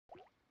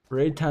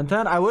Raid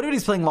 1010. I would if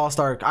he's playing Lost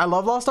Ark. I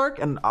love Lost Ark,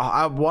 and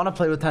I want to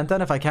play with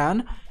 1010 if I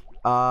can.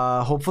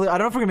 Hopefully, I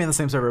don't know if we're gonna be in the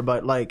same server,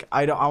 but like,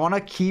 I want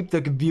to keep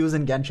the views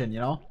in Genshin. You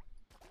know.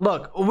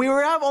 Look, we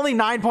have only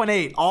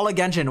 9.8 all at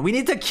Genshin. We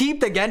need to keep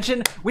the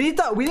Genshin. We need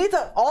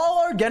to all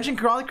our Genshin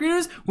content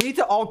creators. We need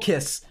to all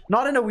kiss,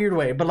 not in a weird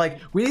way, but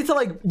like we need to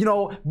like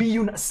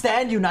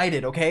stand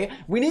united. Okay,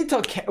 we need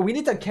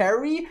to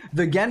carry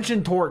the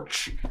Genshin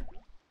torch.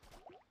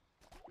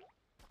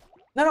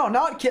 No,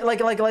 not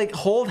like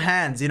hold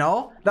hands. You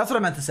know, that's what I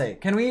meant to say.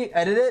 Can we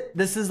edit it?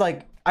 This is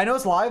like I know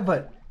it's live,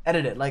 but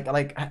edit it like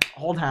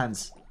hold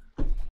hands.